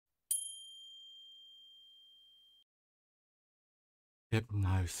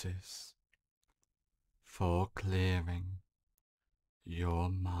Hypnosis for clearing your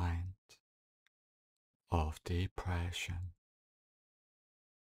mind of depression.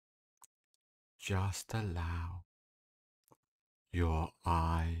 Just allow your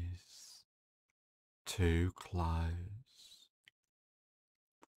eyes to close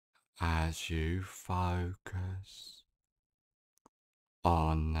as you focus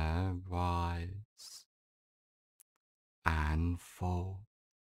on the rise and fall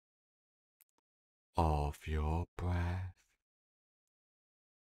of your breath.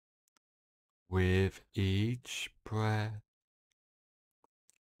 With each breath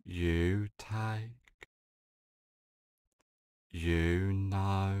you take, you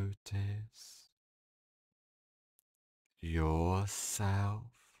notice yourself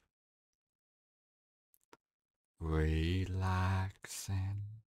relaxing.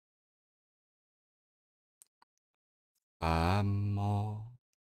 The more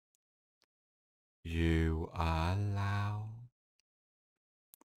you allow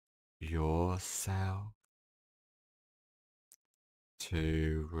yourself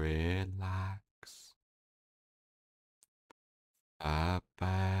to relax, the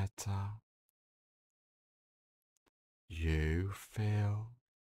better you feel,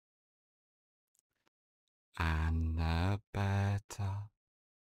 and the better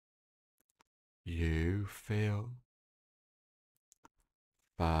you feel,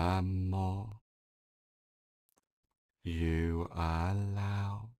 the more you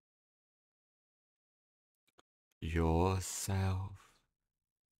allow yourself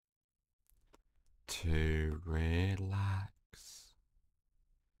to relax.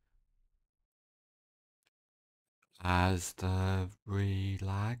 As the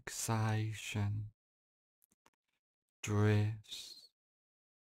relaxation drifts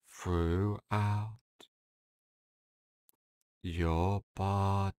throughout your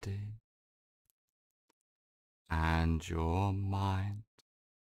body and your mind,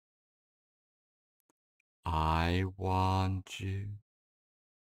 I want you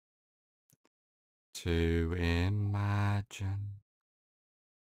to imagine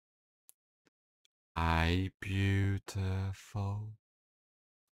a beautiful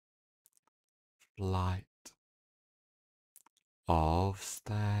flight of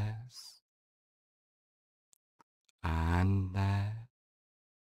stairs, and there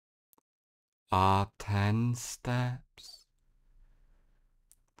are 10 steps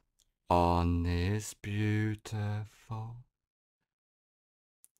on this beautiful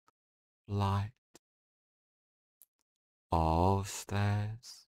flight of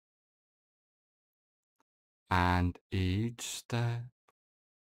stairs, and each step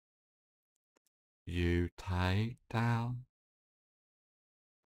you take down,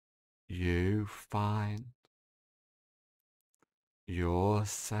 you find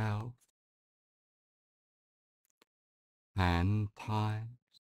yourself 10 times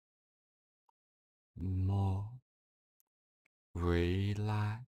more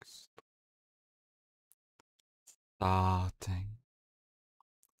relaxed, starting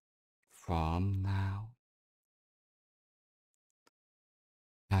from now.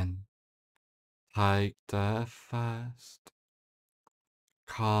 And take the first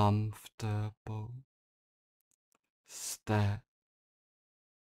comfortable step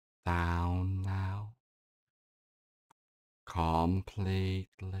down now,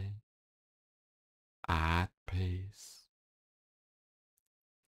 completely at peace.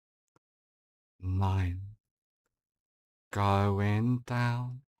 9. Going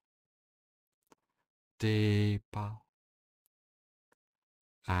down deeper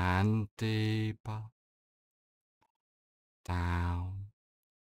and deeper, down,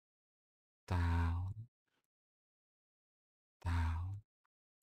 down, down.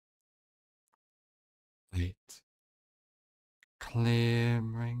 8.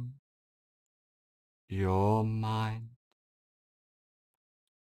 Clearing your mind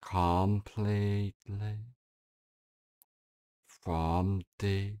completely from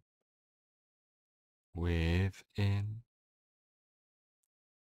deep within,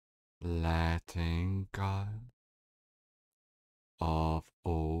 letting go of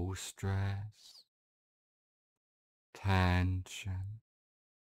all stress, tension,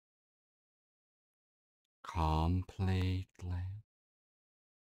 completely.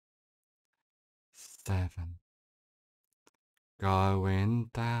 7. Going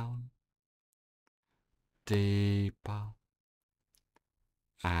down deeper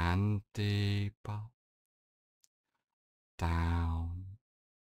and deeper, down,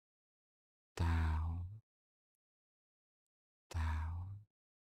 down, down.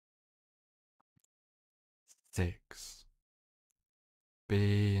 6.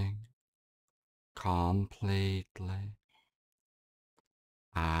 being completely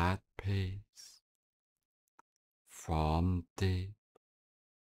at peace from deep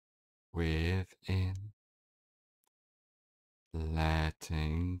within,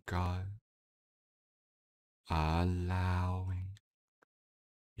 letting go, allowing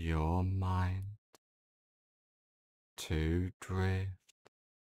your mind to drift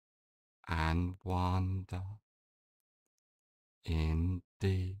and wander in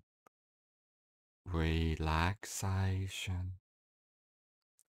deep relaxation.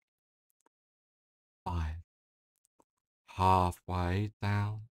 5. Halfway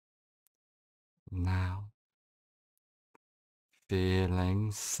down now,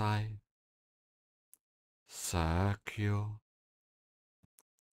 feeling safe, secure,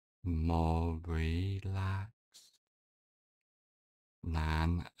 more relaxed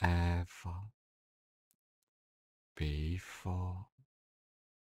than ever before.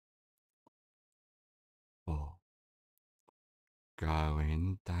 4.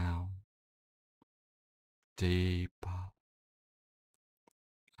 Going down deeper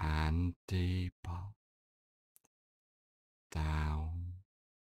and deeper, down,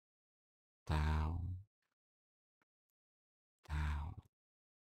 down, down.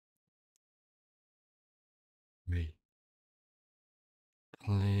 3.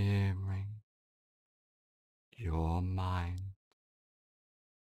 Clearing your mind,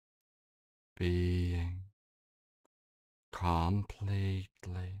 being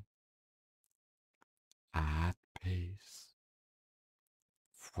completely at peace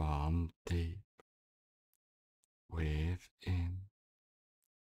from deep within.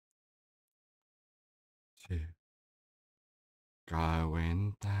 2.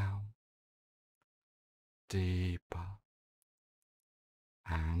 Going down deeper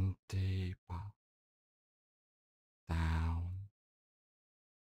and deeper, down,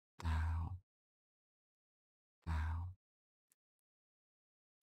 down, down.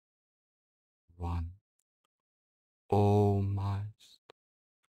 1. Almost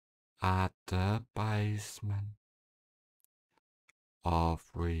at the basement of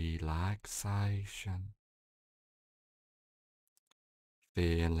relaxation,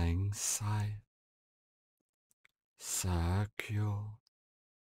 feeling safe, secure,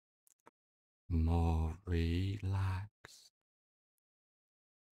 more relaxed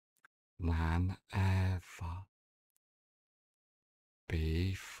than ever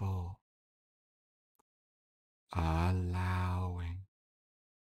before, allowing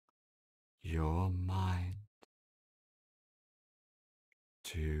your mind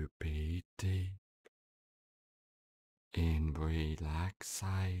to be deep in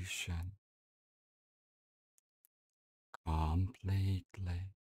relaxation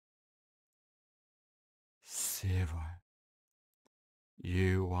completely. 0.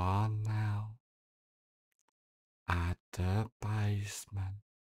 You are now at the basement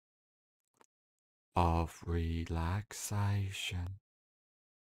of relaxation,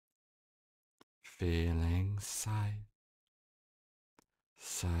 feeling safe,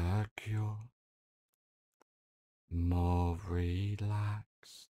 secure, more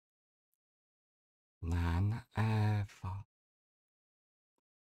relaxed than ever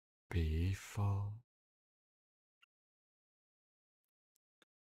before.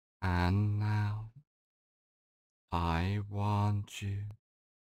 And now I want you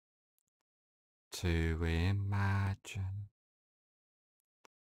to imagine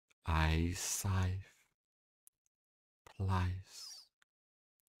a safe place.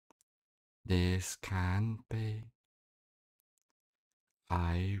 This can be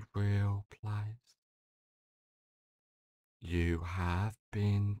a real place you have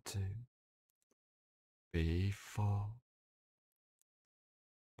been to before,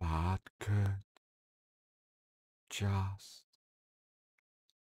 but could just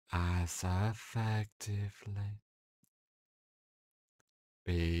as effectively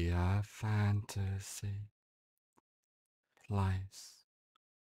be a fantasy place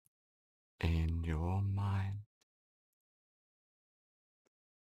in your mind,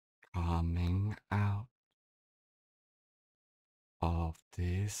 coming out of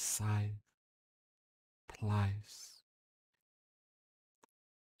this safe place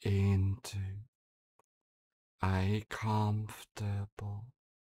into a comfortable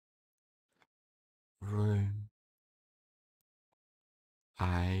room,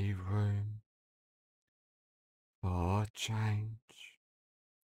 a room for change,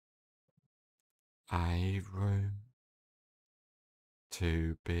 a room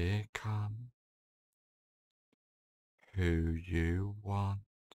to become who you want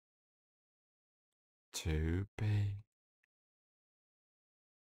to be.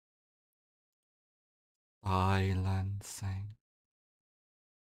 silencing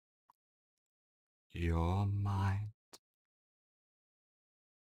your mind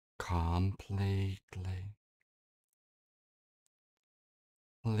completely,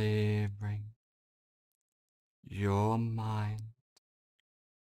 clearing your mind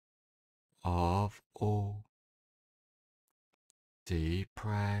of all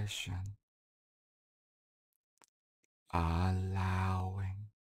depression, allowing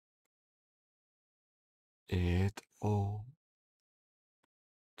it all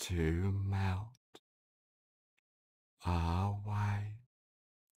to melt away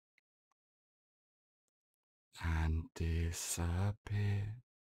and disappear,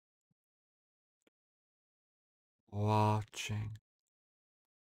 watching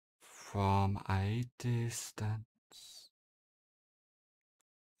from a distance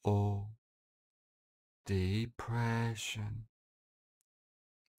all depression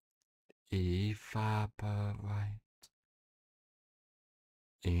evaporate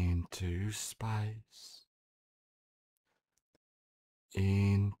into space,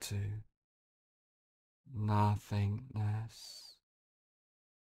 into nothingness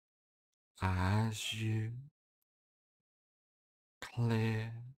as you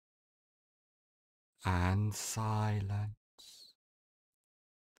clear and silence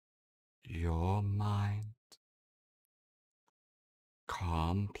your mind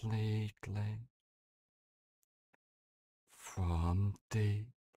completely from deep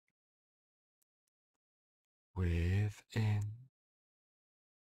within,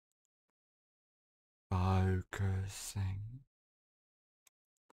 focusing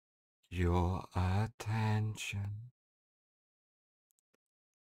your attention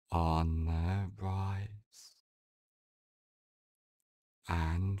on the rise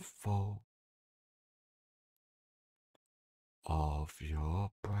and fall of your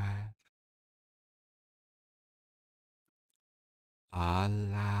breath,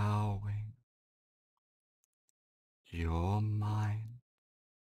 allowing your mind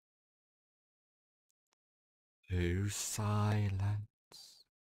to silence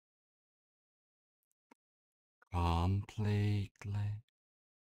completely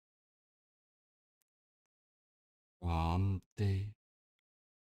from deep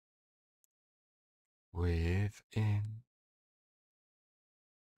within,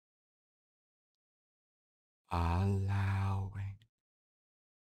 allowing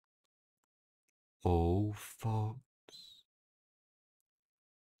all thoughts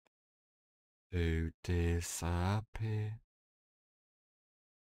to disappear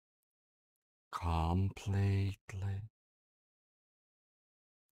completely,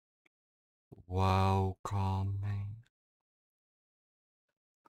 welcoming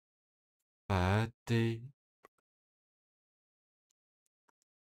the deep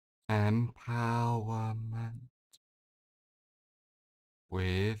empowerment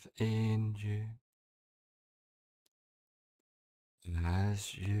within you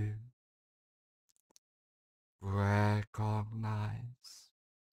as you recognize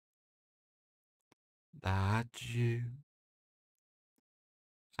that you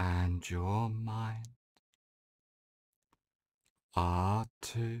and your mind are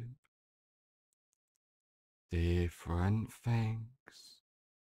two different things,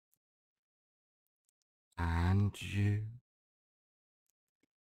 and you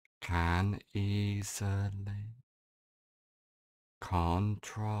can easily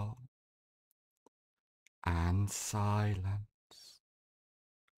control and silence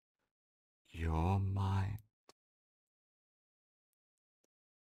your mind,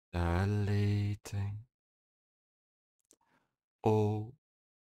 deleting all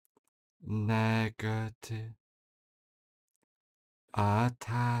negative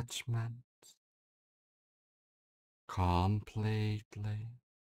attachments completely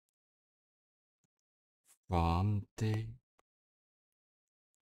from deep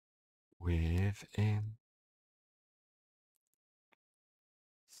within,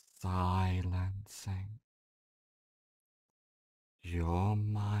 silencing your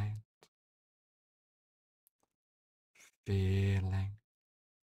mind, feeling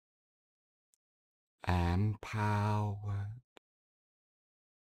empowered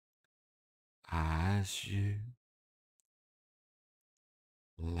as you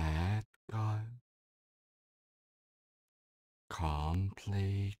let go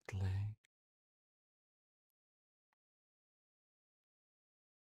completely,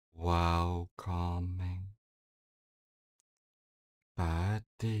 welcoming the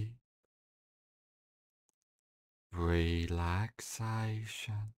deep relaxation,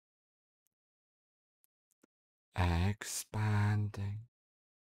 expanding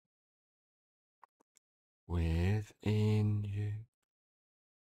within you,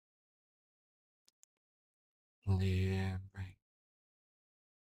 clearing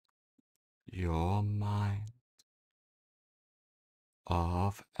your mind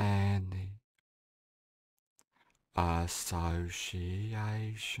of any association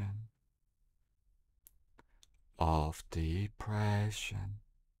of depression,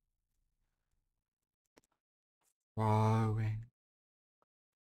 throwing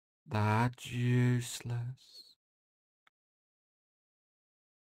that useless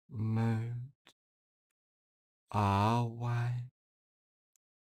mood away,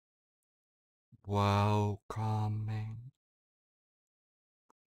 welcoming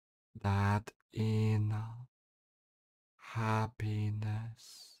that inner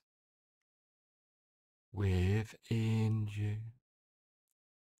happiness within you,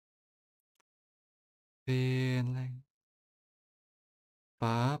 feeling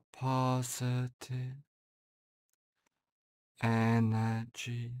the positive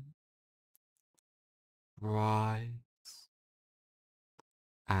energy rise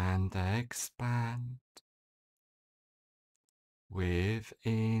and expand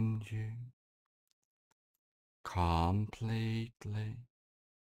within you completely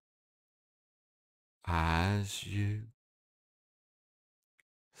as you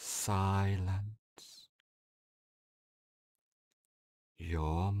silence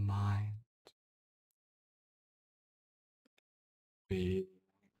your mind. Be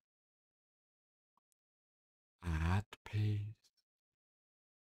at peace,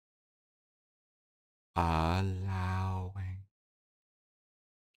 allowing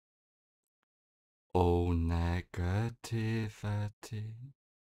all negativity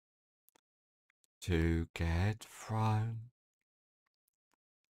to get thrown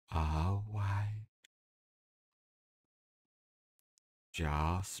away,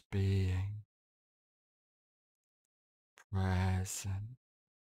 just being present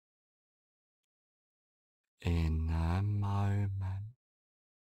in the moment,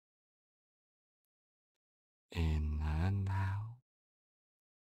 in the now,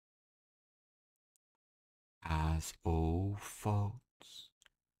 as all thoughts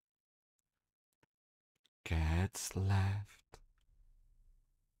gets left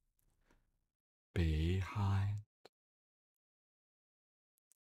behind,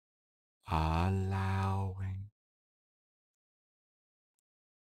 allowing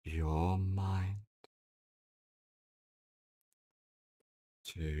your mind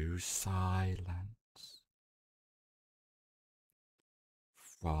to silence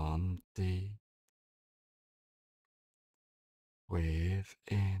from deep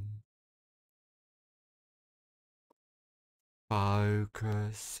within,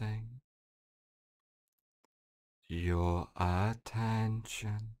 focusing your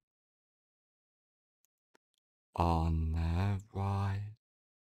attention on the rise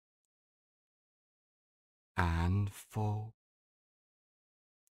and fall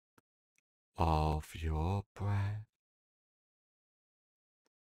of your breath,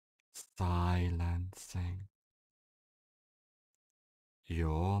 silencing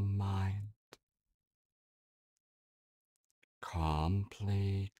your mind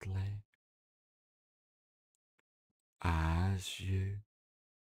completely as you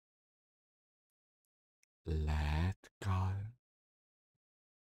let go,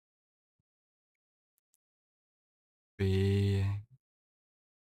 being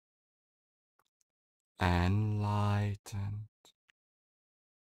enlightened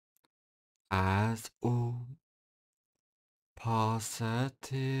as all positivity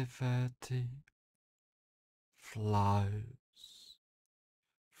flows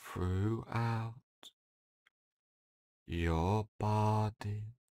throughout your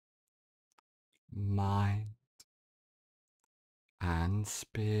body, mind, and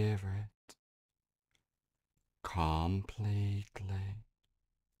spirit completely,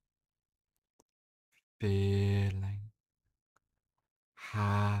 feeling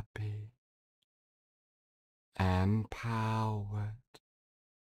happy, empowered,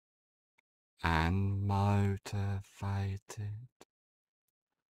 and motivated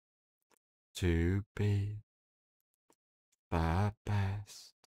to be the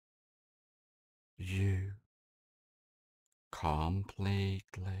best you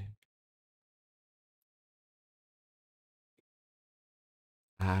completely,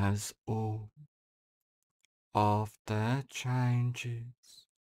 as all of the changes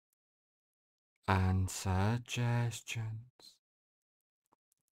and suggestions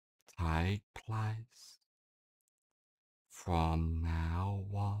take place from now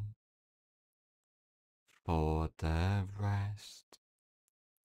on for the rest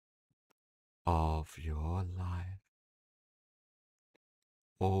of your life.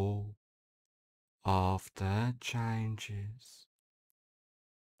 All of the changes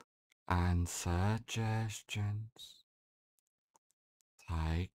and suggestions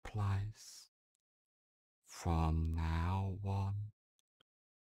take place from now on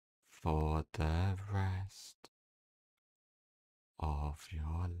for the rest of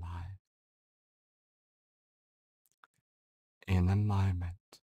your life. In a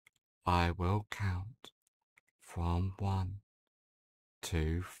moment, I will count from 1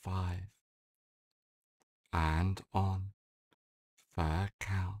 to 5, and on the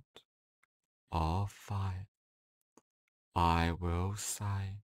count of 5, I will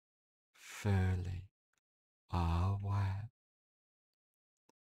say fully aware,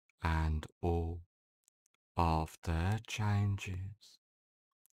 and all of the changes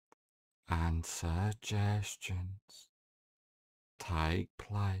and suggestions take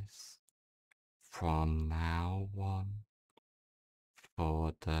place from now on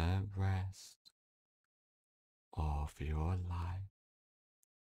for the rest of your life.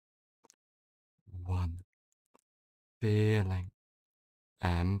 1. Feeling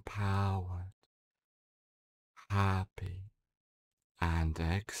empowered, happy, and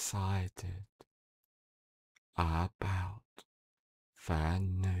excited about the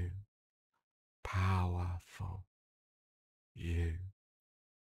new, powerful you.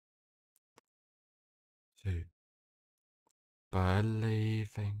 2.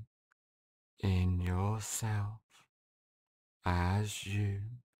 Believing in yourself as you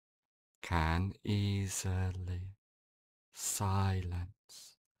can easily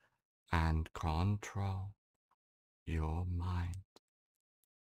silence and control your mind.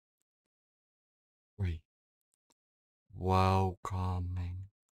 3. Welcoming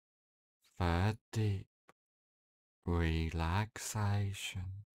the deep relaxation,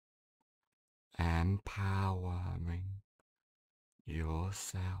 empowering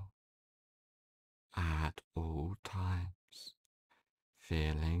yourself at all times,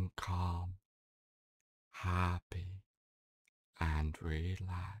 feeling calm, happy, and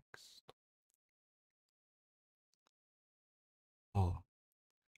relaxed. 4.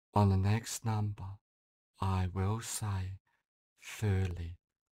 On the next number, I will say fully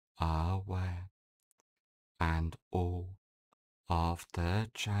aware, and all of the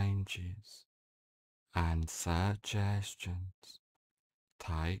changes and suggestions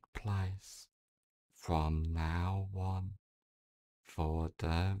take place from now on for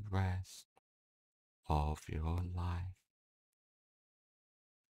the rest of your life.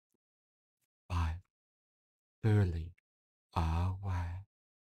 5. Fully aware.